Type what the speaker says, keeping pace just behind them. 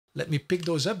Let me pick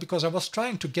those up because I was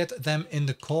trying to get them in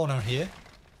the corner here.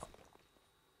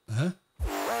 Huh?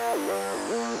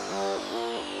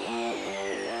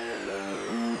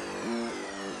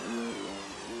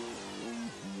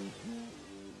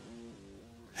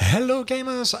 Hello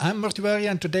gamers, I'm Mortuary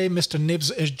and today Mr.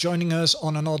 Nibs is joining us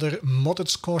on another modded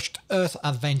Scorched Earth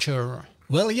adventure.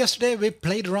 Well, yesterday we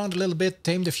played around a little bit,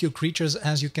 tamed a few creatures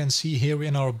as you can see here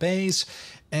in our base.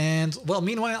 And well,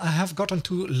 meanwhile I have gotten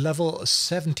to level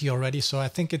 70 already, so I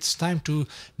think it's time to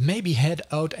maybe head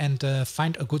out and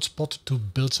find a good spot to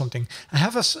build something. I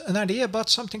have an idea about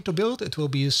something to build. It will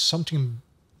be something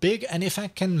big, and if I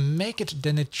can make it,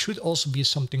 then it should also be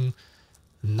something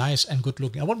nice and good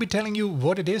looking. I won't be telling you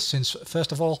what it is, since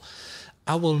first of all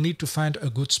I will need to find a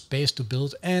good space to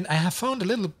build, and I have found a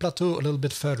little plateau a little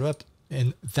bit further up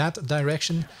in that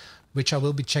direction, which I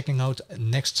will be checking out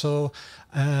next. So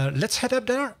let's head up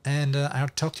there, and I'll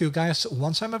talk to you guys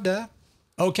once I'm up there.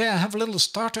 Okay, I have a little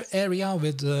starter area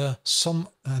with some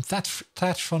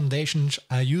thatch foundations.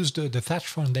 I used the thatch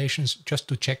foundations just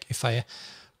to check if I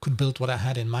could build what I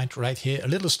had in mind right here. A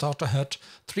little starter hut,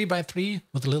 3x3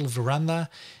 with a little veranda.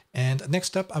 And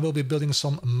next up I will be building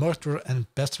some mortar and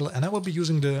pestle, and I will be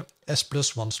using the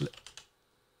S+ ones.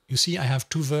 You see I have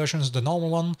two versions, the normal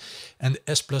one and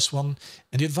the S+ one.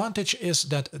 And the advantage is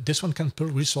that this one can pull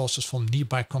resources from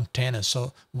nearby containers.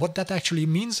 So what that actually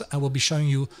means I will be showing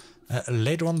you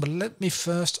later on. But let me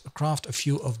first craft a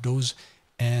few of those,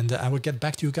 and I will get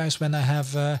back to you guys when I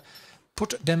have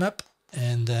put them up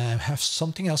and have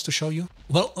something else to show you.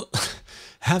 Well,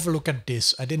 have a look at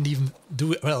this. I didn't even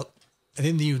do it. Well, I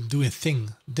didn't even do a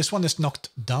thing. This one is knocked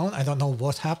down. I don't know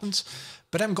what happens,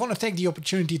 but I'm gonna take the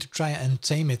opportunity to try and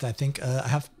tame it. I think I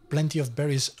have plenty of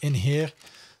berries in here,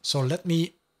 so let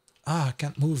me... I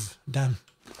can't move. Damn.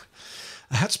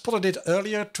 I had spotted it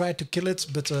earlier, tried to kill it,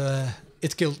 but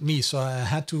it killed me, so I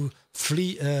had to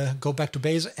flee, go back to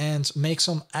base and make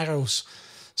some arrows.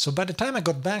 So by the time I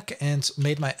got back and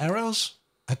made my arrows,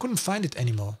 I couldn't find it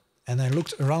anymore. And I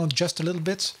looked around just a little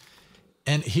bit,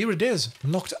 and here it is,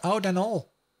 knocked out and all.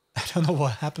 I don't know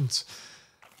what happened.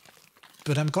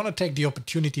 But I'm gonna take the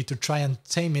opportunity to try and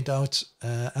tame it out.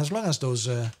 As long as those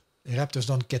raptors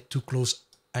don't get too close,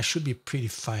 I should be pretty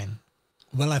fine.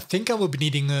 Well, I think I will be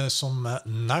needing some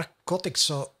narcotics,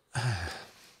 so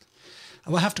I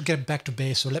will have to get back to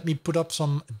base. So let me put up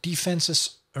some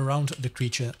defenses around the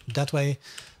creature. That way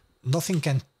nothing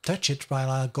can touch it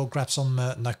while I go grab some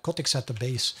narcotics at the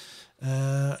base.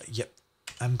 Yep,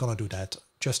 I'm gonna do that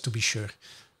just to be sure.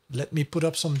 Let me put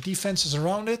up some defenses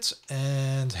around it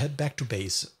and head back to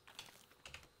base.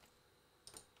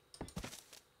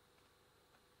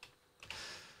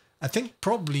 I think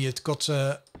probably it got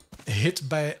hit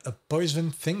by a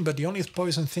poison thing, but the only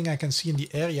poison thing I can see in the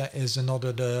area is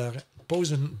another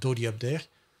poison dodie up there.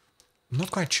 I'm not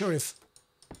quite sure if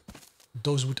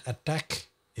those would attack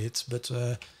it, but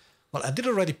well, I did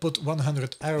already put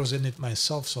 100 arrows in it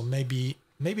myself, so maybe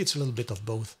it's a little bit of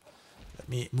both. Let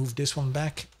me move this one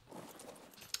back.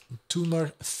 2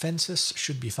 more fences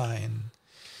should be fine.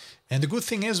 And the good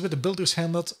thing is with the builder's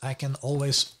helmet I can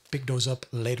always pick those up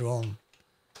later on.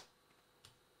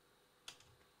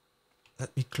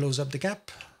 Let me close up the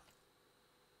gap.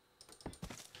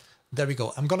 There we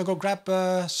go. I'm gonna go grab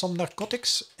some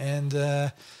narcotics, and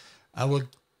I will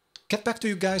get back to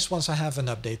you guys once I have an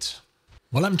update.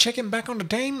 Well, I'm checking back on the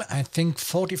time. I think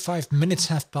 45 minutes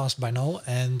have passed by now,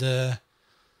 and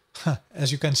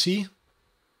as you can see,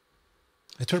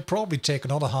 it will probably take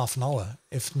another half an hour,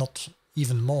 if not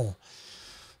even more.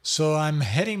 So I'm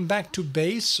heading back to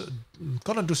base. I'm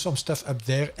gonna do some stuff up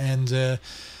there, and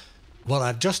well,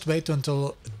 I just wait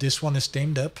until this one is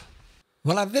tamed up.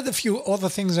 Well, I did a few other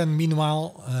things, and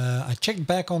meanwhile I checked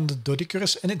back on the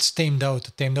Doedicurus and it's tamed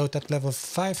out at level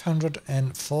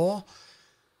 504.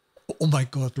 Oh my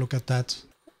god, look at that.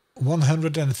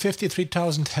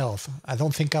 153,000 health. I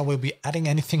don't think I will be adding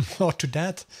anything more to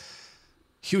that.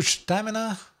 Huge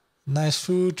stamina, nice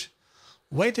food.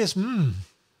 Weight is,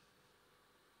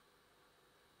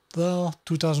 well,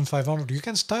 2,500. You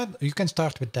can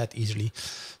start with that easily.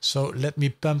 So let me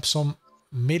pump some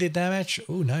melee damage.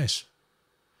 Oh, nice.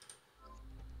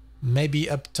 Maybe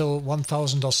up till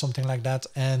 1,000 or something like that,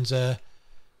 and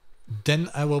then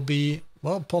I will be,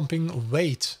 well, pumping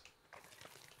weight.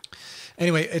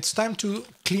 Anyway, it's time to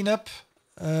clean up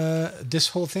this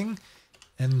whole thing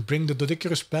and bring the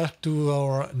Doedicurus back to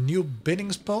our new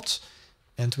bidding spot,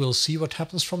 and we'll see what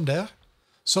happens from there.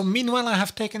 So meanwhile I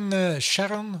have taken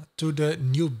Sharon to the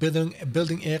new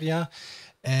building area,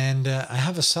 and I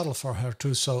have a saddle for her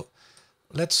too, so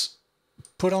let's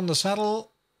put on the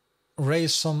saddle,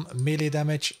 raise some melee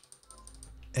damage,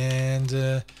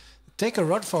 and take a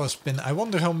rod for a spin. I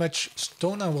wonder how much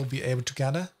stone I will be able to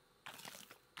gather.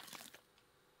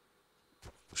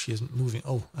 She isn't moving.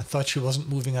 Oh, I thought she wasn't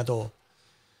moving at all.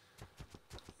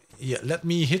 Yeah, let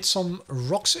me hit some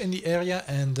rocks in the area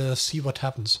and see what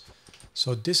happens.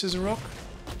 So this is a rock.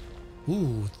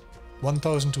 Ooh,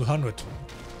 1200.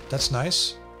 That's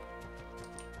nice.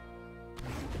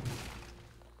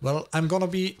 Well, I'm gonna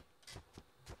be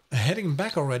heading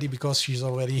back already because she's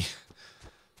already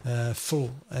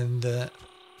full, and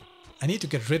I need to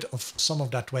get rid of some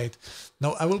of that weight.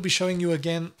 Now I will be showing you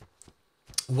again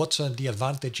what the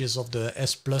advantages of the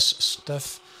S Plus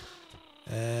stuff.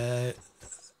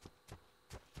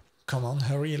 Come on,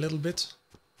 hurry a little bit.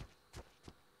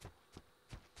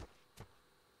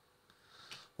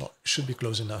 Well, should be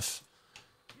close enough.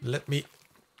 Let me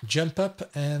jump up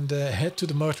and head to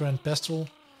the mortar and pestle.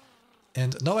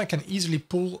 And now I can easily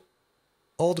pull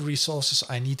all the resources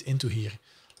I need into here.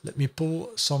 Let me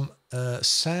pull some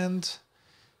sand.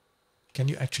 Can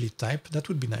you actually type? That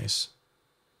would be nice.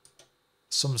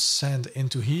 Some sand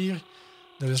into here.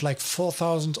 There is like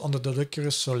 4,000 on the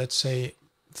deductors, so let's say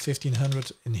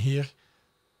 1,500 in here.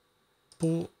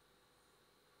 Pull.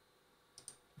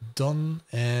 Done.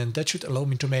 And that should allow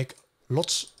me to make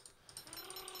lots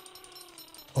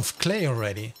of clay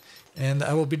already. And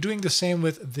I will be doing the same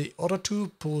with the other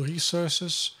two. Pull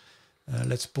resources.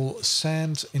 Let's pull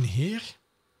sand in here.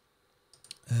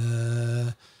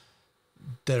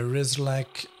 There is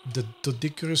like the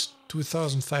Dodicurus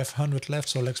 2,500 left,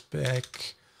 so let's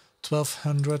back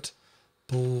 1,200.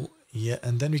 Pull, yeah,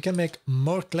 and then we can make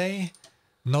more clay.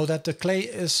 Now that the clay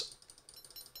is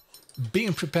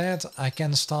being prepared, I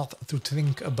can start to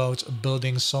think about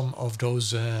building some of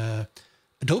those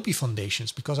Adobe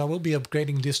foundations, because I will be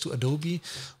upgrading this to Adobe.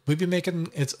 We'll be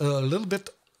making it a little bit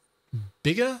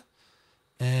bigger,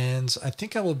 and I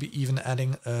think I will be even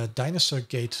adding a dinosaur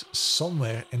gate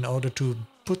somewhere in order to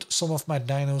put some of my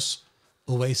dinos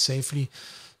away safely.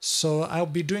 So I'll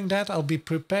be doing that. I'll be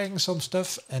preparing some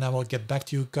stuff, and I will get back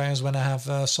to you guys when I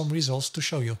have some results to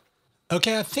show you.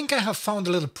 Okay, I think I have found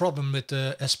a little problem with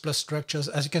the S Plus structures.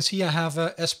 As you can see, I have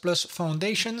S Plus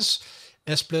foundations,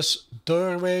 S Plus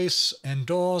doorways and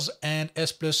doors, and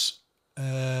S Plus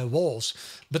walls.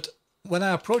 But when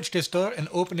I approach this door and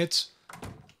open it,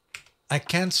 I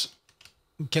can't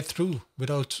get through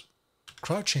without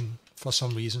crouching for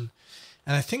some reason.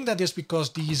 And I think that is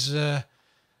because these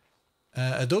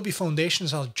Adobe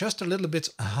foundations are just a little bit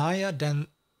higher than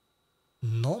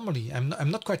normally.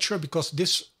 I'm not quite sure, because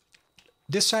this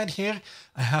side here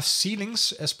I have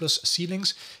ceilings, S Plus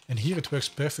ceilings, and here it works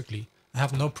perfectly. I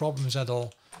have no problems at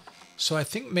all. So I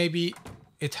think maybe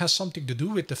it has something to do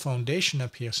with the foundation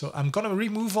up here. So I'm gonna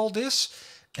remove all this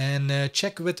and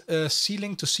check with a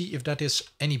ceiling to see if that is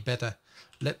any better.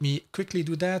 Let me quickly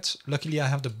do that. Luckily I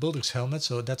have the builder's helmet,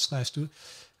 so that's nice too.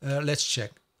 Let's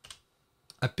check.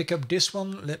 I pick up this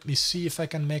one. Let me see if I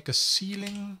can make a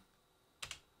ceiling.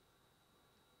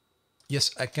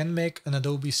 Yes, I can make an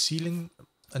Adobe ceiling,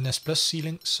 an S Plus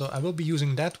ceiling, so I will be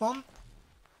using that one.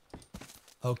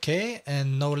 Okay,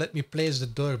 and now let me place the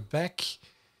door back.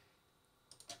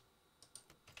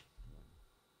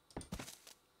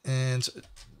 And,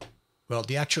 well,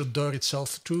 the actual door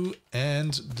itself too,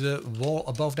 and the wall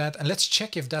above that. And let's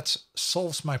check if that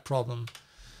solves my problem.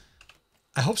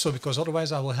 I hope so, because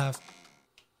otherwise I will have...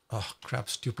 Oh, crap,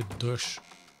 stupid doors.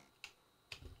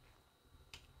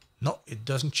 No, it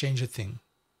doesn't change a thing.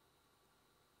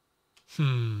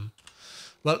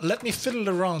 Well, let me fiddle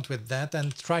around with that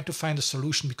and try to find a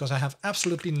solution, because I have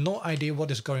absolutely no idea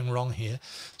what is going wrong here.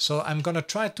 So I'm gonna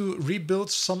try to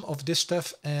rebuild some of this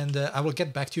stuff, and I will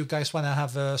get back to you guys when I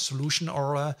have a solution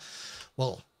or,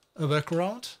 well, a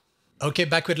workaround. Okay,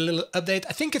 back with a little update.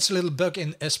 I think it's a little bug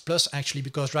in S Plus actually,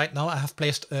 because right now I have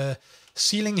placed a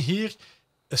ceiling here,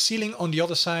 a ceiling on the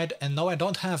other side, and now I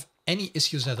don't have any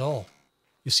issues at all.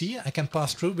 You see, I can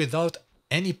pass through without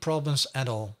any problems at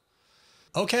all.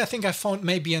 Okay, I think I found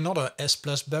maybe another S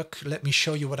Plus bug. Let me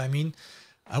show you what I mean.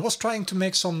 I was trying to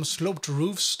make some sloped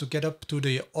roofs to get up to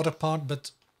the other part,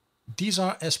 but these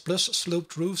are S Plus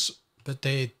sloped roofs, but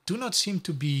they do not seem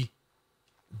to be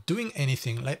doing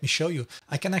anything. Let me show you.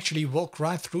 I can actually walk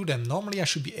right through them. Normally I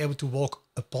should be able to walk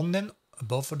upon them,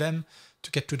 above them,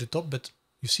 to get to the top, but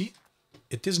you see,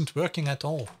 it isn't working at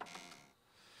all.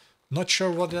 Not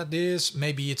sure what that is.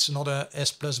 Maybe it's another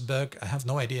S Plus bug. I have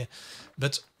no idea.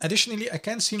 But additionally, I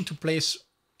can't seem to place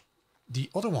the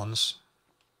other ones.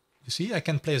 You see, I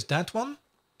can place that one,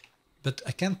 but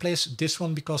I can't place this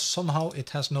one because somehow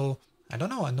it has no, I don't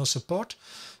know, no support.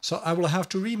 So I will have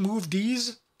to remove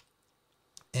these.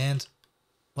 And,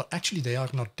 well, actually they are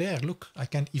not there. Look, I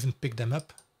can't even pick them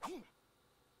up.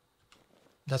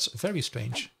 That's very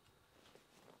strange.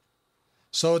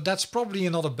 So that's probably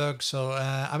another bug. So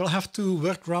I will have to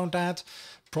work around that.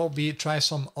 Probably try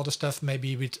some other stuff,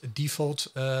 maybe with default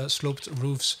sloped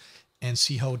roofs, and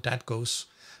see how that goes.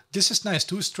 This is nice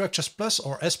too. Structures Plus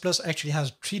or S Plus actually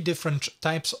has 3 different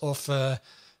types of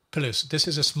pillars. This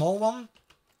is a small one,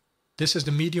 this is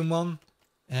the medium one,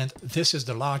 and this is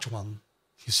the large one.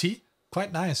 You see?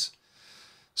 Quite nice.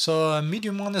 So a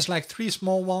medium one is like 3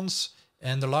 small ones,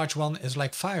 and the large one is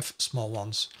like 5 small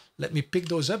ones. Let me pick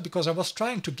those up because I was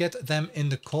trying to get them in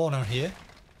the corner here.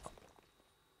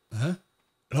 Huh?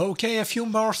 Okay, a few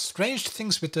more strange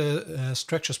things with the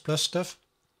Structures Plus stuff.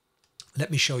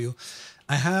 Let me show you.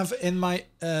 I have in my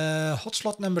hot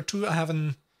slot number 2, I have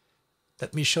an...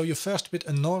 Let me show you first with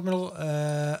a normal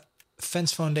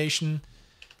fence foundation.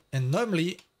 And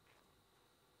normally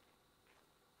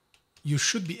you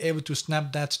should be able to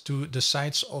snap that to the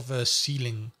sides of a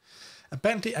ceiling.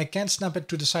 Apparently I can't snap it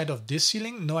to the side of this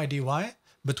ceiling, no idea why.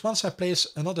 But once I place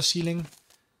another ceiling,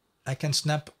 I can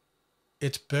snap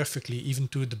it perfectly, even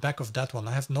to the back of that one.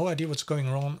 I have no idea what's going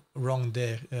wrong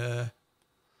there.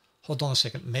 Hold on a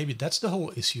second, maybe that's the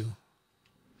whole issue.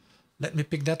 Let me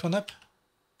pick that one up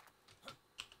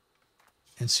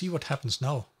and see what happens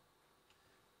now.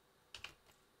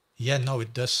 Yeah, no,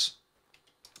 it does.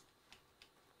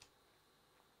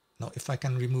 Now if I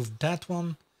can remove that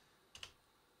one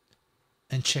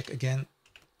and check again.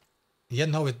 Yeah,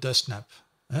 no, it does snap.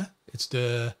 Huh? It's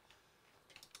the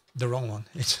wrong one.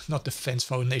 It's not the fence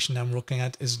foundation I'm looking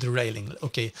at, it's the railing.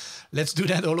 Okay, let's do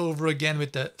that all over again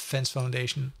with the fence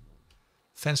foundation.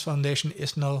 Fence foundation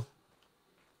is no...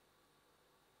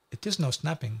 It is no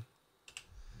snapping.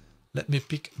 Let me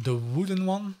pick the wooden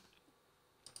one.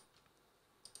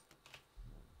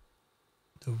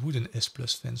 The wooden S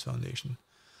plus fence foundation.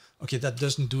 Okay, that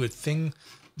doesn't do a thing,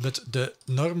 but the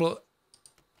normal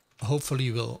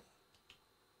hopefully will.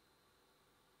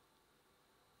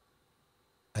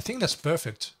 I think that's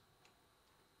perfect.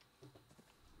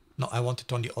 No, I want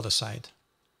it on the other side.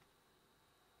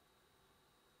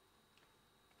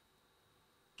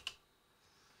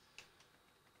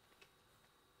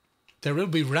 There will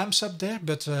be ramps up there,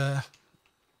 but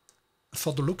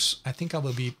for the looks, I think I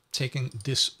will be taking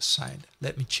this side.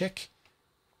 Let me check.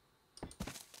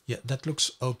 Yeah, that looks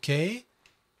okay.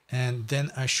 And then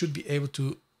I should be able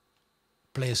to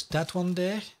place that one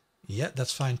there. Yeah,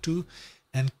 that's fine too.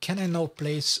 And can I now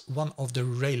place one of the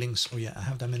railings? Oh yeah, I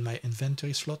have them in my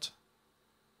inventory slot.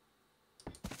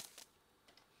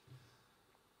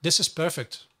 This is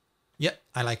perfect. Yeah,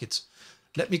 I like it.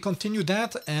 Let me continue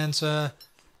that, and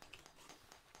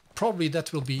probably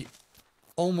that will be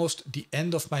almost the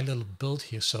end of my little build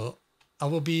here. So I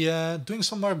will be doing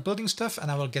some more building stuff, and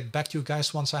I will get back to you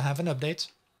guys once I have an update.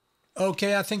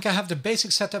 Okay, I think I have the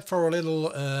basic setup for a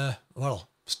little, well,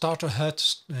 starter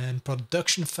hut and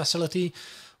production facility.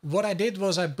 What I did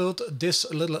was I built this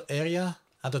little area,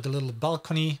 added a little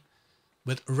balcony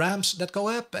with ramps that go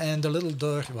up and a little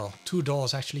door, well, 2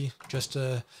 doors actually, just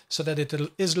so that it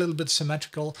is a little bit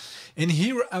symmetrical. In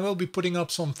here I will be putting up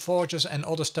some forges and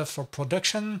other stuff for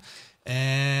production.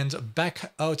 And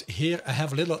back out here I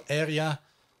have a little area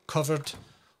covered,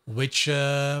 which,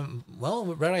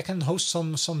 well, where I can host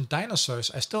some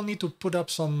dinosaurs. I still need to put up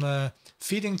some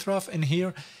feeding trough in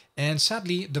here. And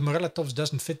sadly the Morellatops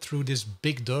doesn't fit through this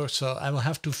big door, so I will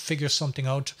have to figure something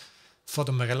out for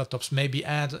the Morellatops. Maybe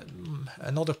add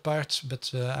another part,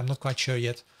 but I'm not quite sure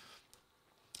yet.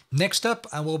 Next up,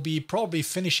 I will be probably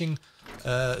finishing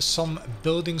some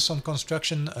building, some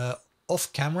construction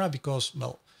off camera, because,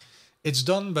 well, it's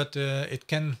done, but it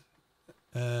can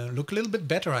look a little bit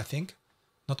better, I think.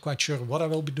 Not quite sure what I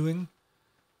will be doing.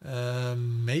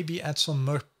 Maybe add some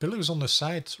more pillars on the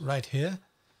side right here.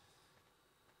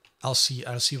 I'll see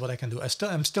what I can do.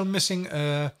 I'm still missing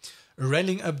a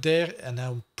railing up there, and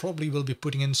I probably will be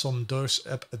putting in some doors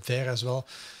up there as well.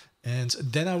 And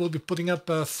then I will be putting up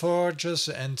forges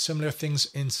and similar things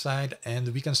inside, and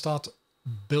we can start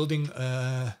building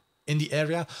in the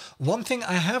area. One thing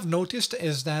I have noticed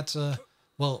is that,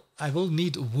 well, I will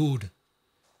need wood.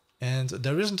 And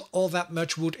there isn't all that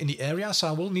much wood in the area, so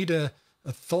I will need a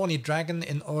thorny dragon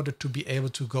in order to be able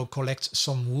to go collect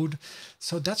some wood.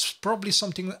 So that's probably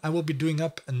something I will be doing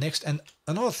up next. And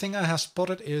another thing I have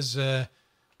spotted is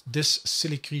this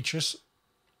silly creatures.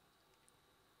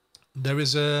 There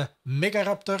is a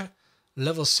Megaraptor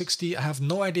level 60. I have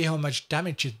no idea how much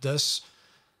damage it does,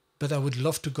 but I would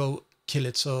love to go kill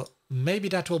it. So maybe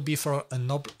that will be for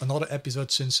another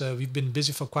episode, since we've been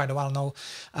busy for quite a while now.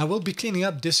 I will be cleaning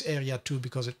up this area too,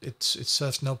 because it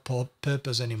serves no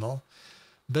purpose anymore.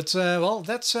 But well,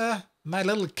 that's my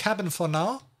little cabin for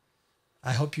now.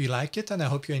 I hope you like it, and I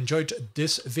hope you enjoyed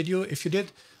this video. If you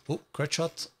did, oh, crutch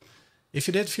shot. If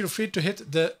you did, feel free to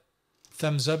hit the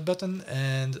thumbs up button.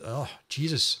 And oh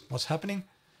Jesus, what's happening?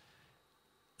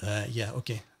 Yeah,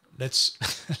 okay. Let's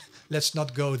let's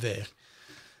not go there.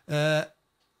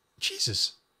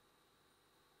 Jesus.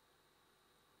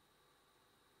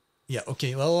 Yeah,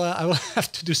 okay, well, I will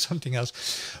have to do something else.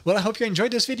 Well, I hope you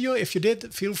enjoyed this video. If you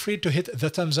did, feel free to hit the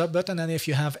thumbs up button. And if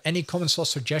you have any comments or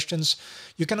suggestions,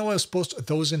 you can always post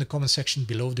those in the comment section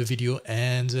below the video.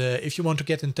 And if you want to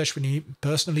get in touch with me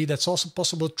personally, that's also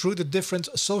possible through the different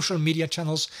social media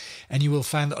channels. And you will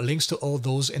find links to all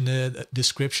those in the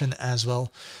description as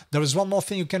well. There is one more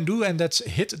thing you can do, and that's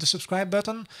hit the subscribe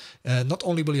button. Not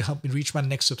only will you help me reach my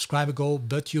next subscriber goal,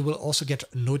 but you will also get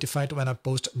notified when I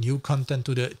post new content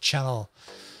to the channel.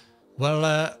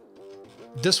 Well,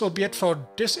 this will be it for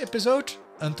this episode.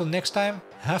 Until next time,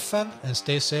 have fun and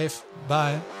stay safe.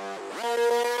 Bye.